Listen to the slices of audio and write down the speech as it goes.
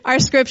Our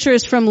scripture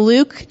is from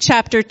Luke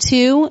chapter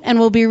 2, and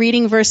we'll be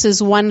reading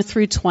verses 1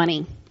 through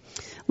 20.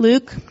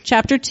 Luke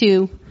chapter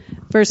 2,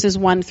 verses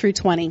 1 through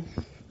 20.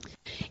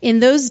 In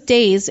those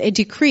days, a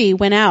decree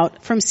went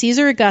out from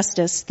Caesar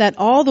Augustus that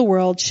all the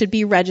world should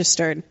be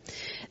registered.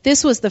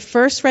 This was the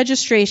first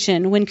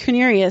registration when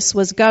Quirinius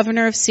was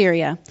governor of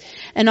Syria,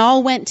 and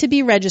all went to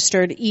be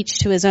registered, each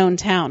to his own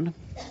town.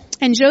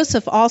 And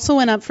Joseph also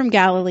went up from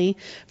Galilee,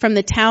 from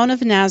the town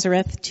of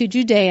Nazareth to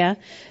Judea,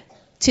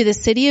 to the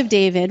city of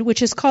David,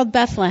 which is called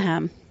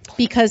Bethlehem,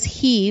 because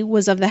he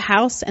was of the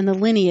house and the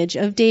lineage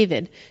of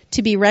David,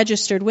 to be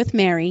registered with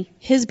Mary,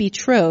 his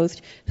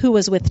betrothed, who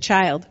was with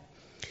child.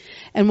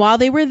 And while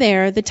they were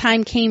there, the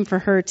time came for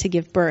her to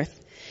give birth.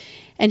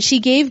 And she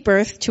gave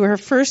birth to her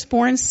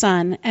firstborn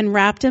son, and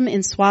wrapped him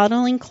in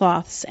swaddling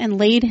cloths, and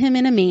laid him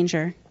in a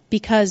manger,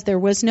 because there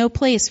was no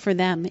place for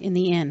them in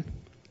the inn.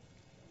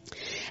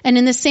 And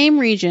in the same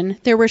region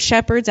there were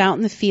shepherds out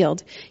in the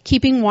field,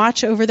 keeping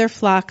watch over their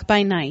flock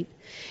by night.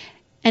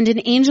 And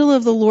an angel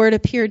of the Lord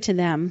appeared to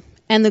them,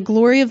 and the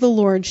glory of the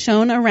Lord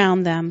shone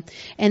around them,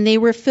 and they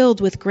were filled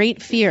with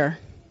great fear.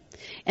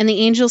 And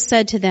the angel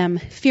said to them,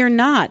 "Fear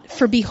not,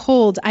 for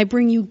behold, I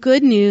bring you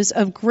good news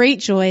of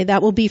great joy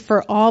that will be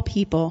for all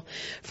people.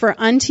 For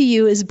unto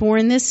you is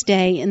born this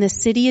day in the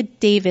city of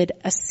David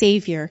a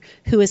Savior,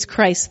 who is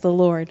Christ the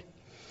Lord.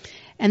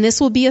 And this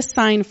will be a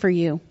sign for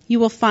you. You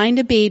will find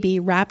a baby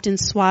wrapped in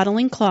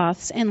swaddling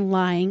cloths and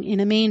lying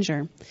in a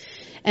manger."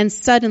 And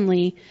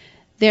suddenly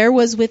there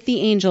was with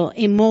the angel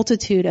a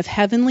multitude of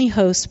heavenly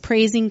hosts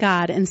praising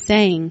God and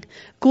saying,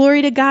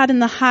 "Glory to God in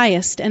the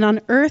highest, and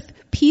on earth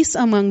peace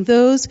among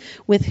those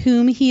with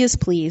whom he is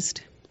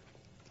pleased."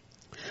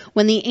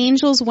 When the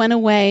angels went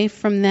away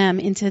from them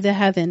into the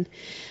heaven,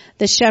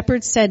 the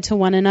shepherds said to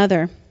one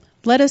another,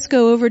 "Let us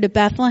go over to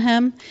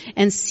Bethlehem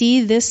and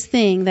see this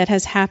thing that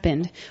has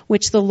happened,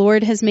 which the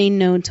Lord has made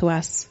known to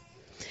us."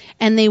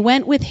 And they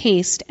went with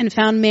haste and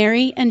found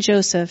Mary and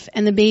Joseph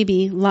and the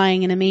baby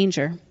lying in a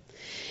manger.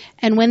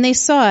 And when they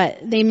saw it,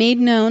 they made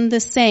known the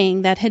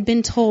saying that had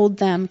been told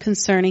them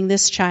concerning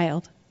this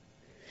child.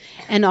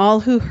 And all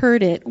who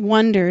heard it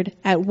wondered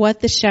at what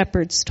the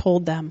shepherds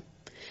told them.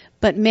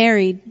 But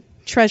Mary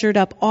treasured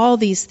up all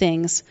these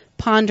things,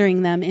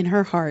 pondering them in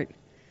her heart.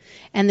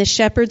 And the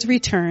shepherds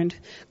returned,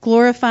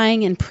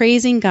 glorifying and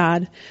praising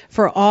God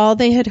for all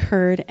they had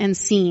heard and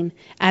seen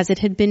as it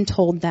had been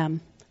told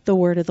them. The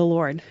word of the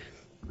Lord.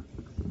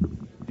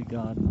 Thank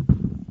God.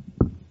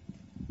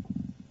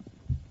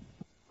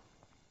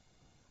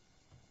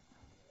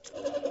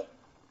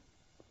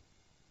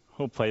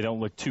 Hopefully I don't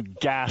look too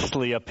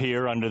ghastly up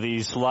here under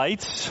these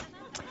lights.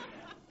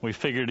 We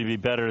figured it'd be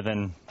better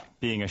than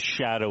being a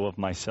shadow of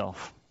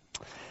myself.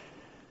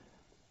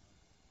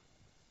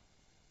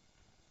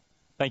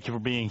 Thank you for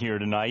being here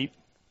tonight.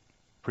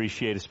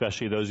 Appreciate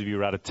especially those of you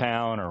who are out of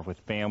town or with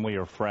family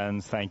or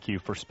friends. Thank you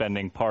for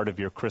spending part of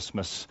your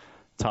Christmas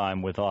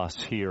time with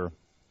us here.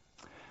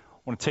 I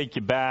want to take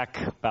you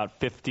back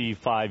about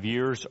 55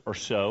 years or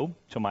so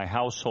to my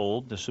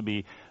household. This will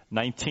be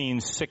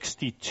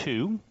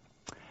 1962.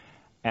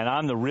 And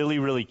I'm the really,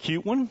 really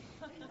cute one.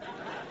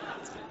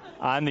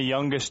 I'm the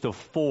youngest of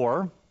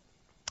four.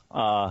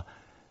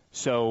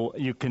 So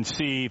you can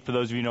see, for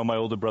those of you who know my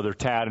older brother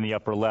Tad in the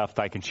upper left,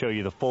 I can show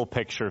you the full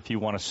picture if you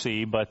want to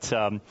see. But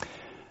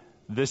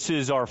this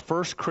is our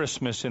first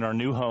Christmas in our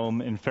new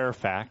home in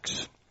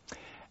Fairfax.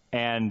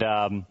 And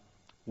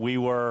we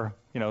were,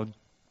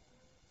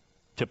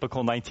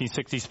 typical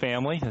 1960s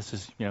family. This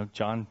is,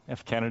 John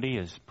F. Kennedy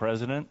as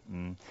president.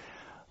 And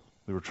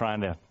we were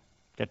trying to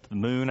get to the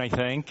moon, I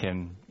think,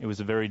 and it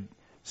was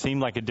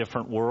seemed like a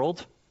different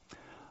world.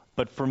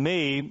 But for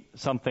me,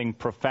 something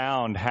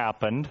profound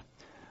happened.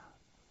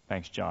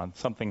 Thanks, John.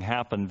 Something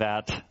happened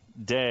that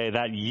day,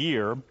 that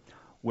year,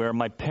 where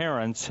my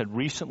parents had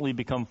recently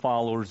become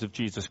followers of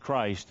Jesus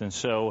Christ. And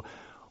so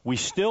we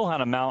still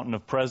had a mountain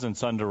of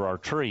presents under our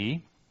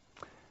tree.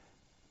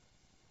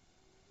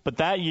 But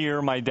that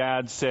year, my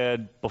dad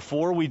said,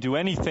 before we do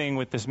anything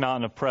with this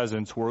mountain of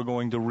presents, we're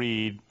going to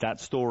read that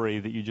story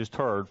that you just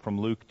heard from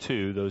Luke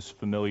 2, those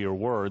familiar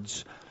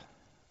words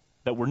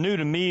that were new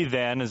to me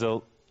then as a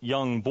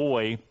young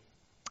boy.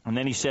 And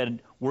then he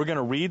said, we're going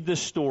to read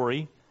this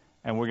story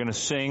and we're going to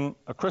sing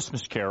a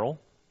Christmas carol,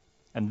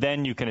 and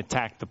then you can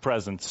attack the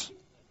presents.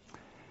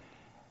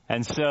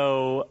 And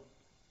so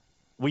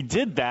we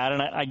did that,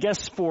 and I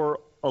guess for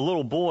a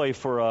little boy,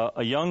 for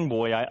a young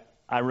boy,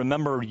 I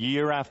remember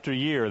year after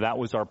year, that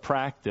was our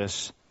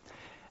practice.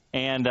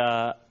 And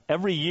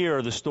every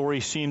year, the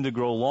story seemed to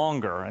grow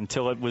longer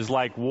until it was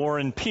like War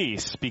and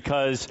Peace,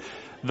 because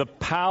the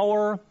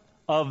power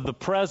of the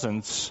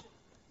presents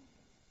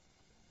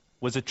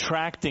was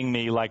attracting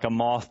me like a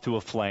moth to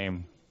a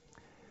flame.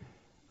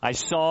 I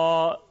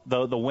saw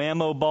the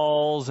Whammo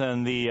balls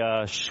and the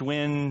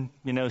Schwinn,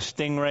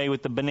 Stingray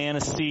with the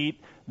banana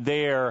seat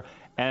there,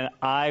 and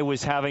I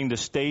was having to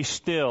stay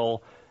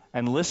still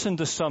and listen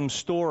to some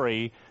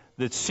story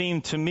that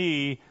seemed to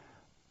me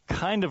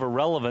kind of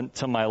irrelevant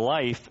to my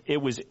life.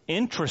 It was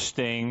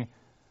interesting,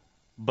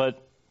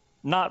 but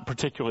not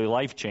particularly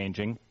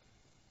life-changing.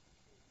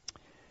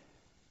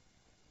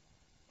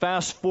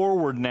 Fast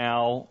forward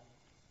now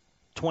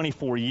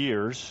 24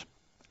 years.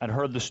 I'd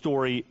heard the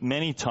story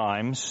many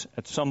times.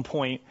 At some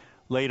point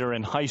later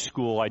in high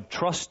school, I'd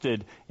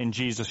trusted in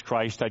Jesus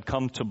Christ. I'd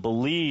come to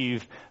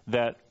believe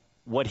that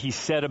what he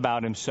said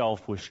about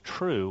himself was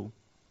true.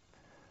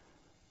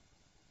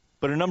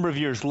 But a number of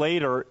years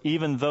later,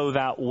 even though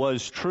that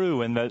was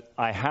true and that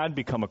I had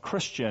become a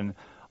Christian,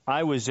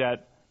 I was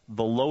at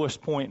the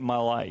lowest point in my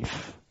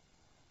life.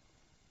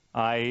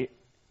 I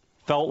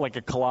felt like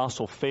a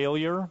colossal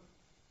failure.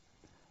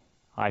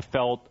 I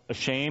felt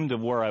ashamed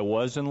of where I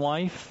was in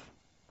life.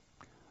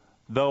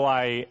 Though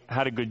I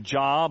had a good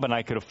job and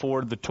I could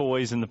afford the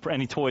toys and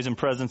any toys and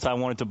presents I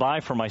wanted to buy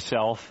for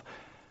myself,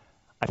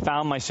 I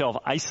found myself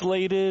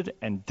isolated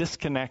and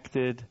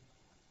disconnected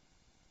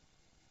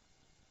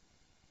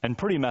and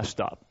pretty messed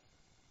up.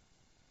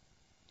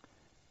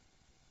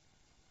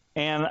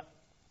 And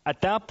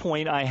at that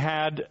point, I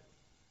had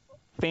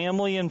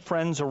family and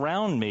friends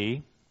around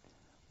me,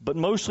 but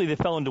mostly they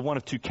fell into one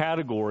of two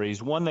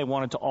categories. One, they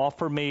wanted to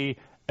offer me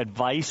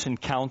advice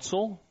and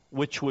counsel,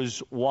 which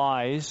was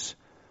wise,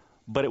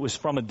 but it was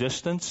from a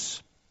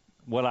distance,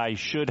 what I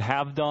should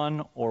have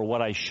done or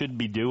what I should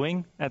be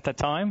doing at that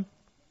time.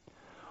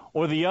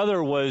 Or the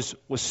other was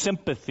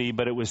sympathy,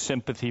 but it was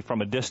sympathy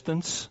from a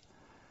distance.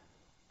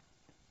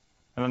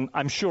 And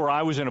I'm sure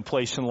I was in a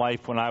place in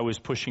life when I was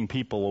pushing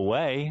people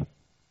away.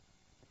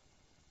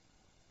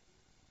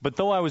 But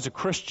though I was a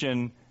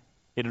Christian,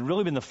 it had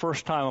really been the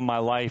first time in my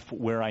life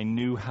where I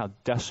knew how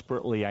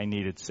desperately I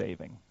needed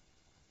saving.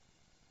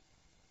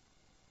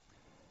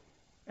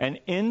 And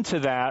into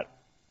that,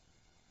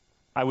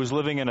 I was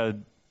living in a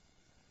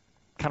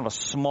kind of a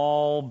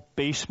small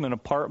basement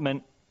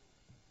apartment,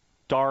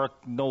 dark,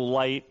 no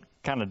light,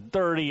 kind of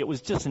dirty. It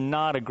was just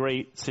not a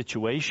great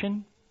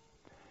situation.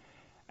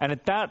 And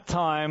at that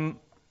time,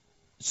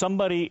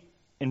 somebody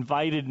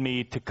invited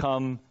me to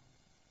come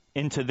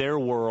into their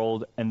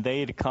world, and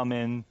me to come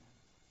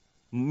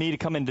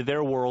into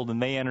their world,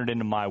 and they entered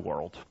into my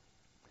world.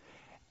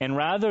 And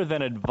rather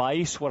than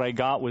advice, what I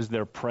got was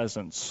their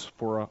presence.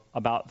 For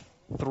about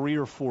 3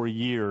 or 4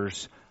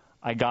 years,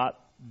 I got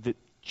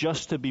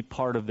just to be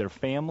part of their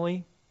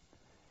family,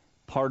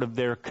 part of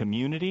their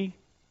community,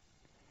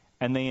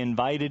 and they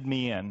invited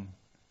me in.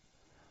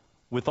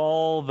 With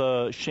all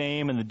the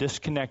shame and the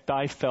disconnect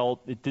I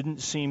felt, it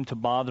didn't seem to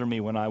bother me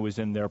when I was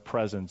in their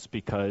presence,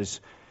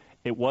 because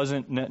it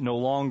wasn't no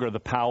longer the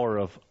power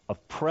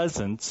of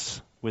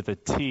presence with a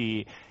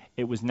T.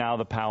 It was now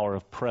the power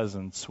of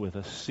presence with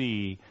a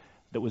C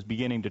that was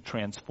beginning to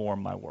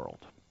transform my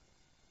world.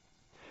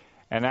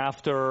 And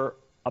after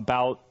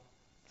about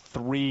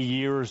 3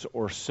 years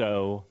or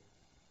so,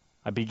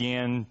 I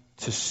began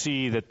to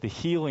see that the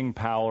healing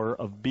power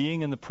of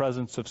being in the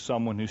presence of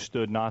someone who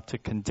stood not to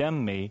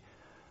condemn me,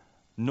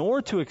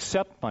 nor to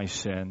accept my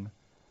sin,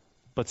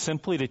 but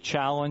simply to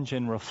challenge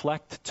and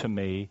reflect to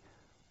me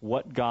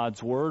what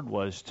God's word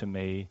was to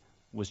me,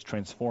 was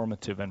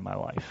transformative in my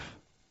life.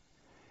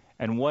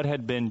 And what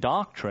had been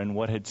doctrine,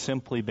 what had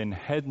simply been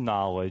head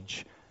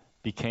knowledge,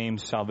 became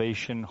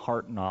salvation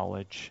heart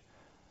knowledge,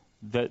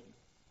 that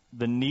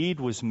the need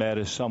was met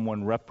as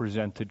someone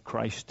represented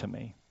Christ to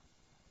me.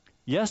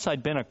 Yes,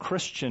 I'd been a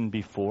Christian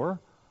before.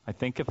 I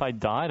think if I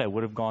died, I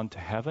would have gone to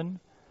heaven.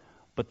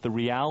 But the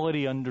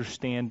reality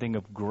understanding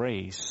of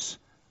grace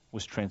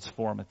was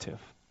transformative.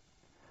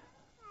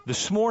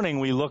 This morning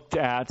we looked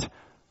at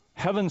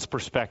heaven's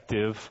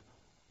perspective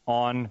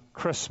on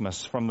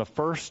Christmas from the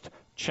first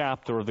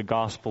chapter of the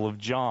Gospel of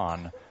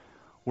John,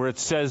 where it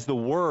says the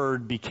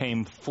Word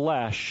became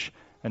flesh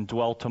and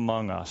dwelt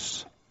among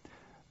us.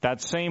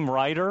 That same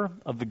writer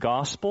of the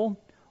Gospel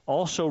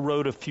also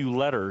wrote a few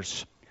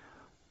letters.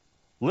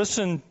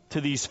 Listen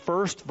to these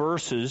first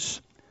verses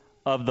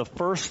of the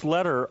first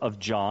letter of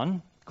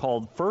John,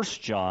 called 1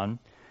 John,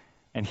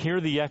 and hear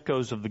the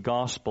echoes of the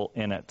Gospel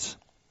in it.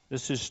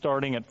 This is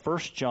starting at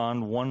 1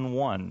 John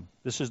 1:1.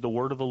 This is the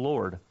word of the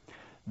Lord.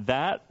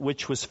 That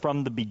which was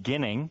from the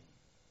beginning,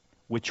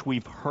 which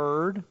we've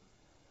heard,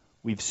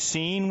 we've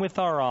seen with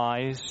our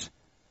eyes,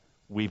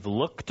 we've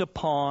looked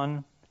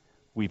upon,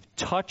 we've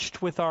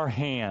touched with our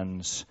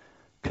hands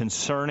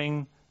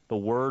concerning the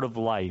word of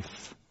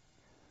life.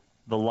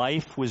 The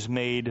life was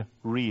made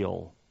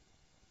real.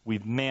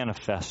 We've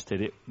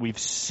manifested it. We've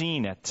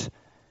seen it.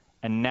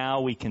 And now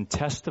we can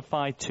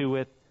testify to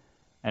it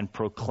and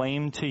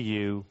proclaim to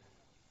you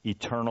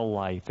eternal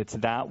life. It's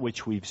that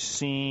which we've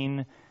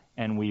seen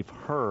and we've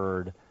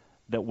heard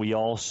that we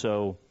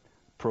also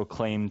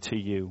proclaim to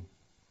you.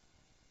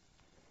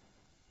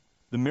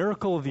 The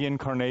miracle of the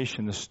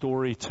incarnation, the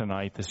story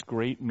tonight, this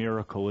great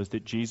miracle, is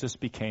that Jesus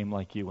became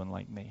like you and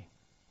like me.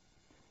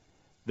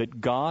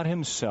 That God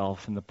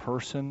himself, in the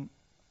person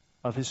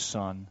of his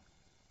Son,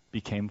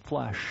 became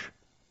flesh.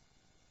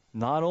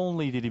 Not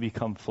only did he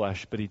become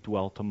flesh, but he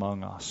dwelt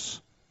among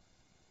us.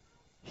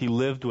 He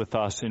lived with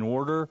us in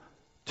order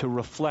to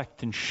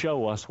reflect and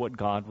show us what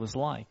God was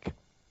like.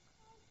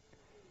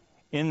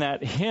 In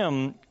that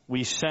hymn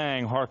we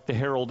sang, Hark the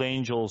Herald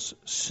Angels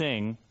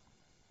Sing,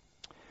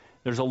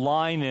 there's a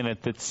line in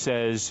it that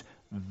says,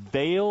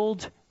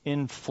 veiled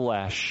in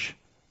flesh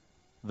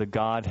the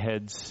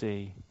Godhead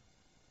see.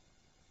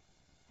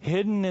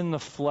 Hidden in the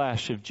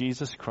flesh of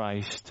Jesus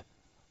Christ,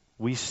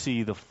 we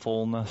see the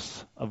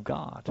fullness of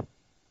God.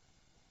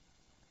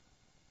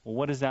 Well,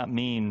 what does that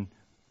mean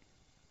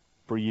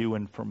for you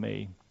and for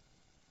me?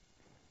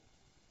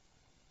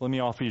 Let me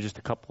offer you just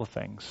a couple of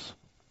things.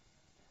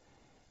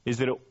 Is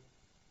that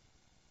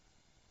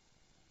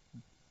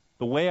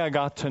the way I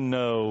got to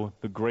know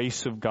the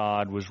grace of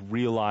God was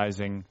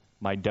realizing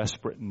my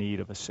desperate need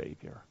of a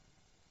Savior.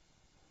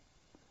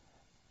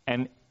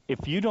 And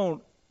if you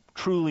don't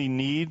truly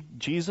need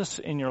Jesus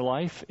in your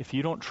life, if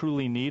you don't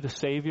truly need a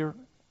Savior,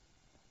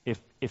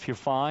 if you're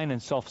fine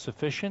and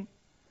self-sufficient,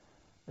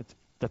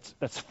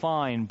 that's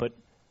fine, but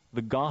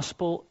the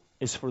gospel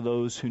is for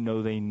those who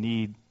know they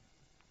need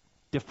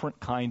different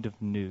kind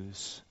of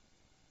news.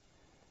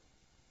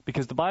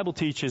 Because the Bible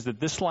teaches that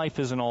this life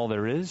isn't all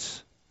there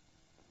is,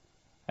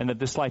 and that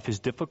this life is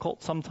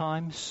difficult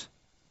sometimes,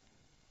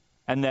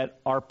 and that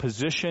our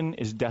position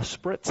is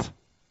desperate.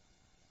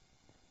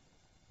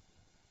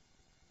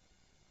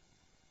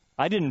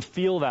 I didn't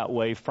feel that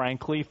way,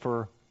 frankly,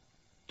 for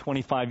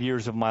 25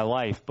 years of my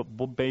life, but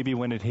baby,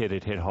 when it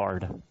hit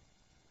hard.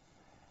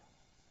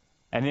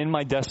 And in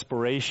my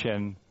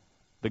desperation,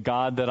 the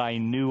God that I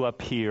knew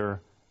up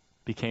here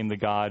became the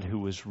God who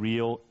was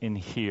real in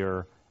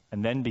here,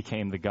 and then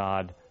became the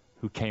God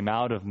who came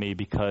out of me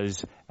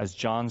because, as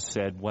John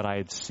said, what I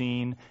had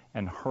seen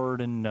and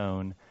heard and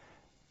known,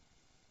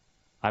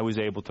 I was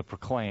able to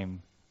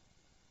proclaim.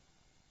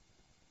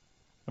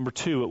 Number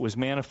two, it was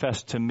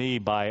manifest to me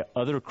by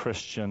other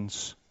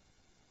Christians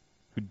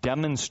who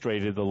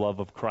demonstrated the love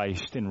of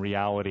Christ in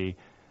reality.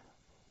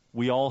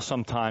 We all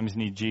sometimes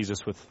need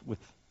Jesus with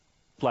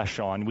flesh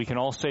on. We can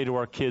all say to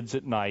our kids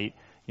at night,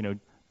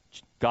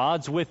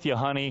 God's with you,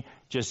 honey.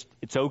 Just,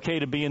 it's okay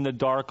to be in the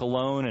dark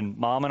alone, and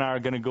Mom and I are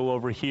going to go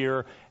over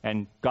here,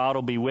 and God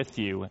will be with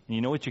you. And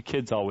you know what your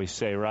kids always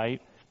say,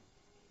 right?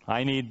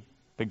 I need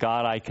the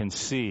God I can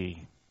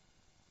see.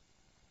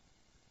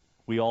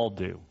 We all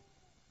do.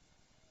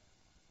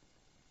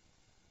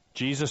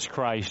 Jesus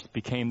Christ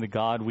became the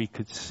God we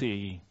could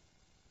see.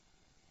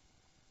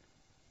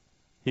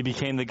 He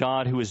became the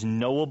God who is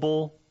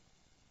knowable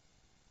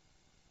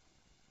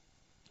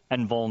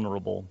and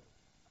vulnerable.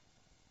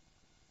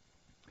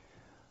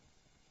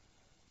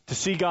 To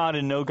see God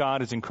and know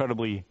God is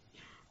incredibly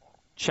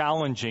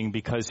challenging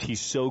because He's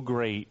so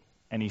great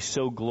and He's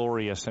so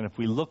glorious. And if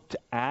we looked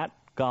at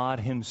God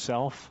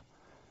Himself,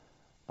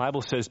 the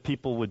Bible says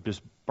people would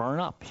just burn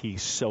up.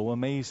 He's so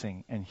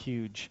amazing and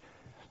huge.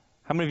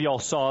 How many of y'all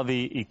saw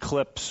the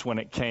eclipse when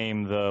it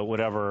came,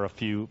 a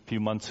few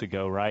months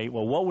ago, right?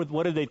 Well,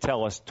 what did they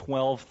tell us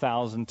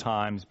 12,000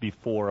 times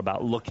before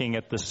about looking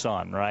at the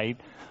sun, right?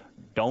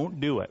 Don't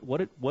do it. What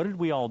did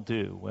we all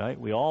do, right?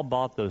 We all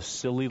bought those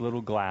silly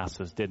little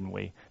glasses, didn't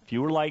we? If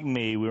you were like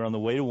me, we were on the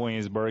way to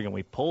Williamsburg and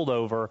we pulled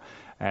over,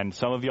 and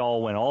some of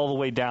y'all went all the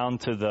way down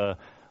to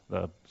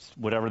the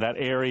whatever that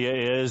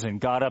area is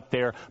and got up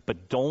there,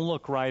 but don't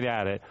look right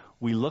at it.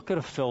 We look at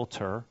a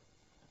filter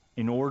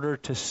in order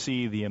to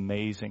see the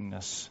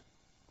amazingness.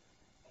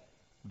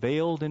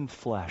 Veiled in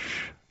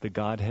flesh, the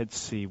Godhead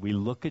see. We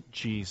look at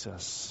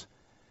Jesus,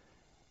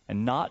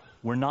 and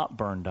we're not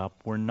burned up,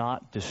 we're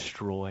not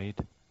destroyed,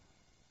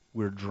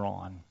 we're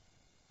drawn.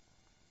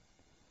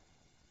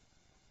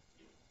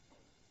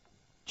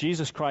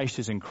 Jesus Christ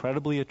is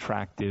incredibly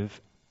attractive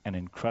and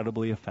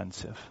incredibly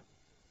offensive.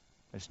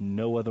 There's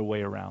no other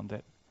way around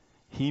it.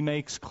 He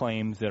makes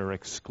claims that are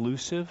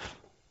exclusive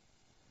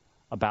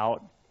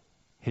about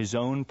His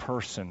own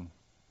person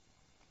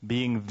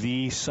being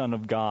the Son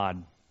of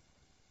God.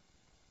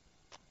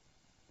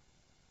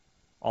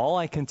 All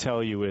I can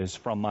tell you is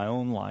from my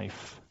own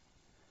life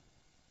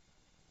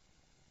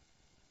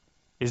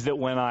is that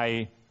when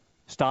I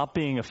stopped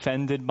being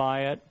offended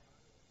by it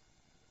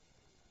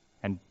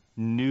and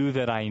knew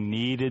that I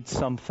needed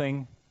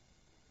something,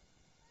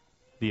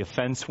 the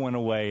offense went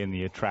away and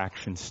the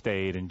attraction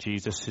stayed, and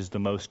Jesus is the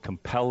most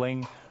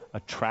compelling,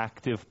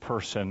 attractive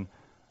person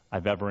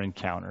I've ever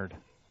encountered.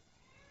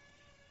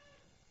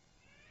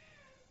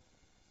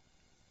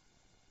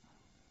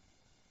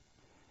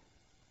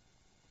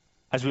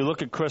 As we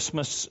look at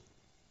Christmas,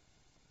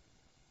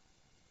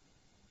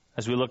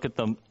 as we look at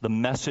the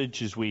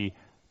message, as we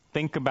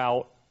think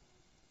about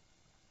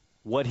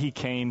what He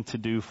came to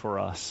do for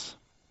us,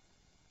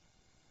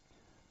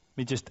 let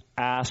me just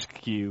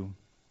ask you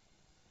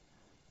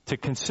to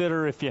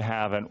consider, if you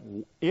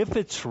haven't, if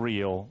it's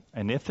real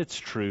and if it's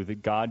true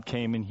that God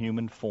came in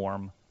human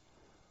form,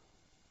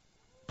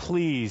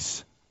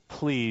 please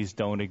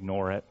don't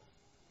ignore it.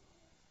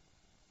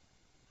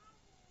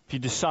 If you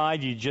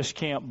decide you just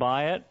can't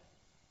buy it,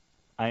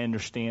 I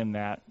understand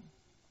that.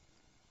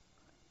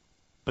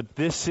 But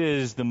this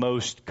is the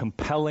most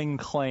compelling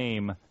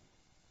claim.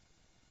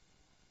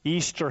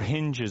 Easter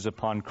hinges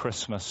upon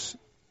Christmas.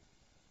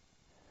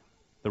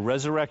 The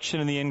resurrection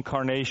and the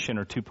incarnation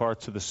are two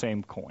parts of the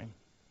same coin.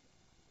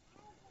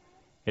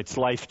 It's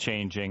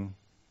life-changing.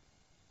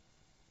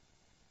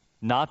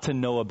 Not to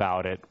know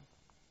about it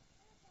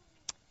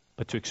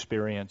but to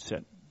experience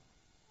it.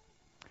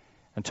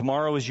 And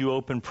tomorrow as you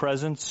open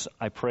presents,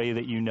 I pray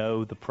that you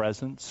know the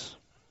presence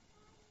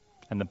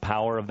and the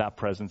power of that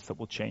presence that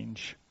will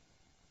change.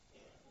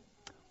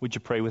 Would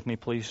you pray with me,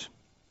 please?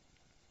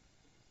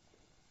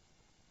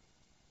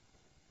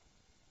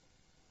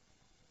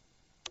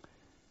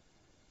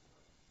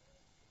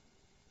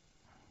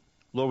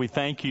 Lord, we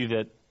thank you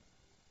that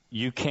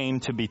you came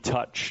to be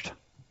touched,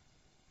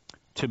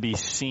 to be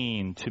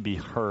seen, to be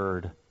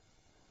heard.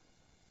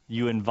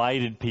 You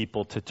invited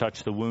people to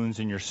touch the wounds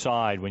in your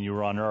side when you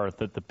were on earth,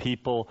 that the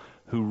people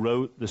who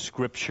wrote the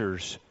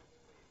scriptures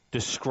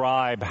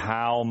describe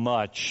how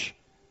much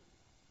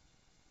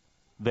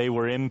they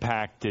were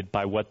impacted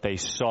by what they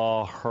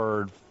saw,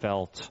 heard,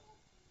 felt.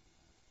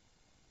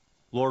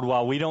 Lord,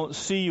 while we don't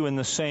see you in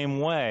the same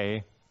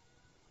way,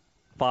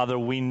 Father,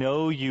 we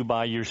know you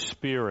by your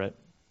Spirit,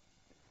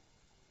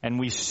 and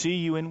we see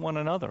you in one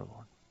another,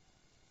 Lord,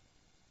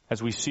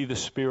 as we see the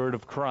Spirit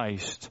of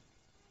Christ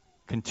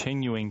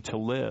continuing to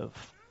live.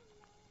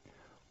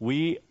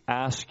 We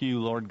ask you,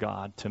 Lord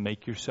God, to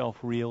make yourself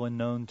real and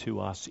known to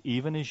us,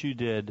 even as you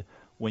did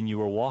when you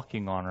were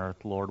walking on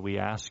earth, Lord. We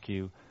ask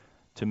you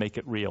to make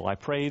it real. I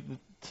pray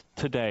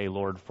today,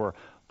 Lord, for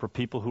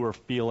people who are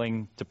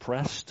feeling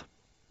depressed,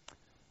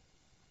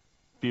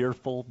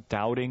 fearful,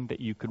 doubting that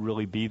you could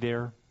really be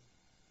there,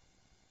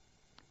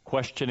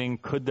 questioning,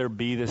 could there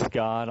be this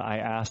God? I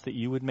ask that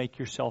you would make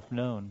yourself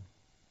known.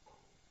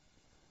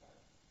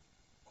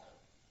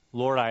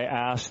 Lord, I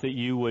ask that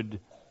you would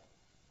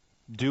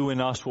do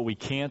in us what we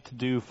can't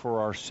do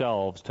for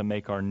ourselves to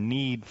make our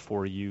need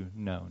for you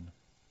known.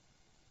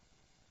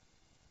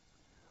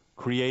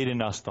 Create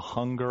in us the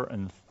hunger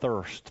and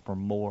thirst for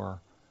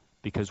more,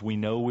 because we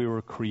know we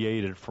were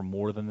created for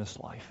more than this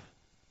life.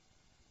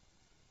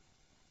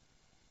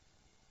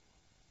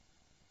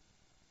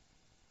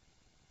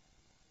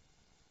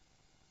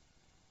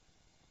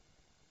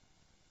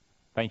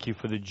 Thank you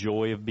for the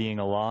joy of being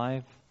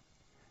alive.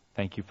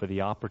 Thank you for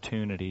the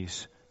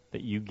opportunities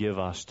that you give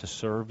us to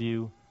serve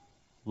you,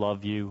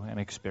 love you, and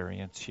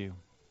experience you.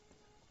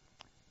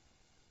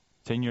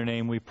 It's in your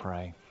name we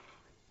pray.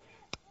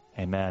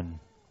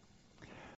 Amen.